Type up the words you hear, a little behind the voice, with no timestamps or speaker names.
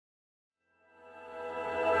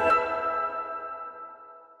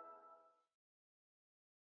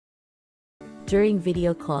During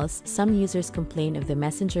video calls, some users complain of the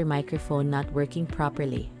Messenger microphone not working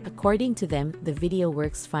properly. According to them, the video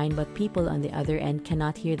works fine but people on the other end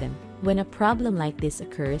cannot hear them. When a problem like this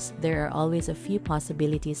occurs, there are always a few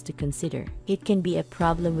possibilities to consider. It can be a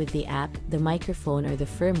problem with the app, the microphone, or the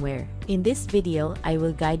firmware. In this video, I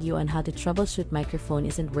will guide you on how to troubleshoot microphone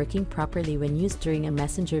isn't working properly when used during a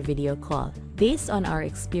Messenger video call. Based on our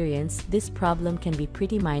experience, this problem can be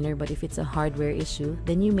pretty minor, but if it's a hardware issue,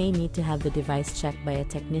 then you may need to have the device checked by a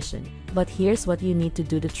technician. But here's what you need to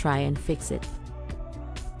do to try and fix it.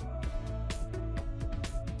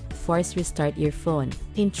 Force restart your phone.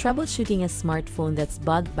 In troubleshooting a smartphone that's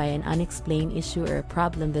bugged by an unexplained issue or a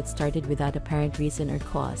problem that started without apparent reason or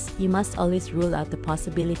cause, you must always rule out the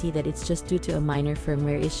possibility that it's just due to a minor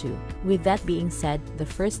firmware issue. With that being said, the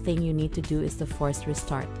first thing you need to do is the forced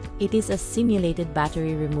restart. It is a simulated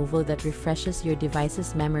battery removal that refreshes your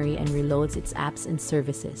device's memory and reloads its apps and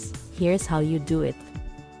services. Here's how you do it.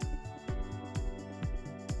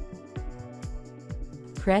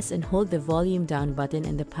 Press and hold the volume down button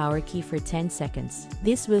and the power key for 10 seconds.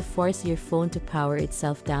 This will force your phone to power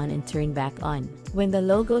itself down and turn back on. When the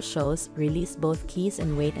logo shows, release both keys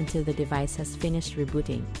and wait until the device has finished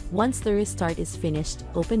rebooting. Once the restart is finished,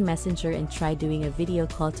 open Messenger and try doing a video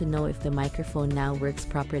call to know if the microphone now works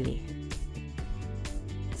properly.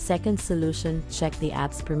 Second solution, check the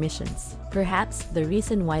app's permissions. Perhaps the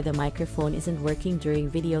reason why the microphone isn't working during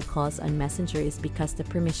video calls on Messenger is because the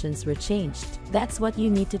permissions were changed. That's what you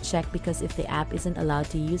need to check, because if the app isn't allowed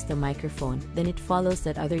to use the microphone, then it follows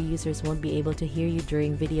that other users won't be able to hear you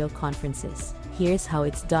during video conferences. Here's how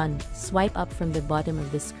it's done. Swipe up from the bottom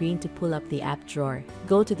of the screen to pull up the app drawer.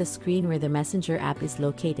 Go to the screen where the Messenger app is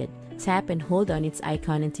located. Tap and hold on its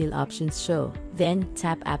icon until options show. Then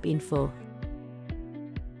tap App Info.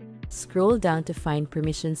 Scroll down to find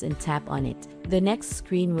permissions and tap on it. The next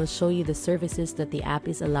screen will show you the services that the app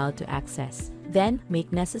is allowed to access. Then,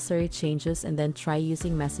 make necessary changes and then try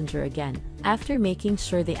using Messenger again. After making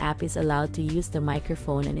sure the app is allowed to use the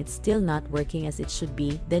microphone and it's still not working as it should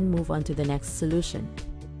be, then move on to the next solution.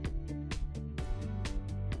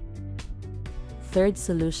 Third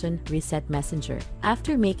solution, reset Messenger.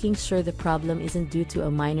 After making sure the problem isn't due to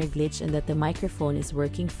a minor glitch and that the microphone is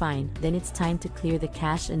working fine, then it's time to clear the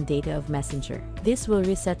cache and data of Messenger. This will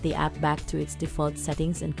reset the app back to its default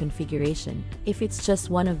settings and configuration. If it's just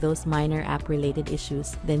one of those minor app-related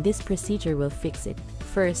issues, then this procedure will fix it.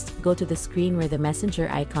 First, go to the screen where the Messenger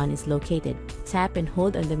icon is located. Tap and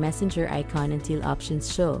hold on the Messenger icon until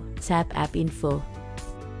options show. Tap App Info.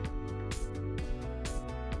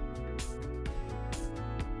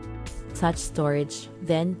 Touch Storage,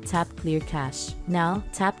 then tap Clear Cache. Now,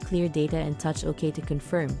 tap Clear Data and touch OK to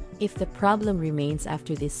confirm. If the problem remains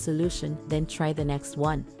after this solution, then try the next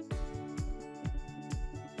one.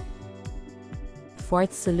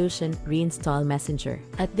 Fourth solution, reinstall Messenger.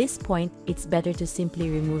 At this point, it's better to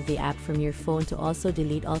simply remove the app from your phone to also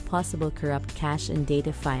delete all possible corrupt cache and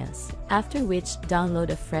data files. After which,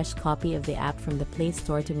 download a fresh copy of the app from the Play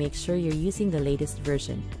Store to make sure you're using the latest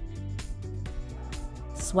version.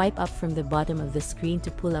 Swipe up from the bottom of the screen to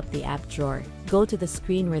pull up the app drawer. Go to the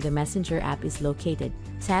screen where the Messenger app is located.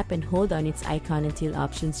 Tap and hold on its icon until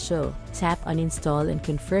options show. Tap Uninstall and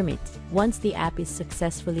confirm it. Once the app is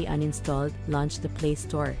successfully uninstalled, launch the Play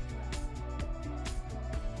Store.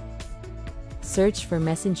 Search for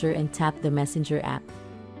Messenger and tap the Messenger app.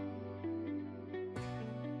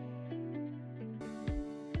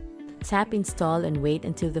 Tap Install and wait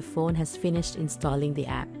until the phone has finished installing the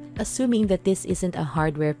app. Assuming that this isn't a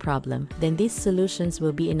hardware problem, then these solutions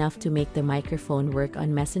will be enough to make the microphone work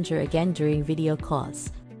on Messenger again during video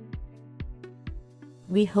calls.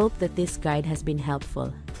 We hope that this guide has been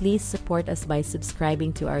helpful. Please support us by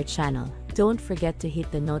subscribing to our channel. Don't forget to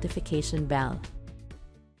hit the notification bell.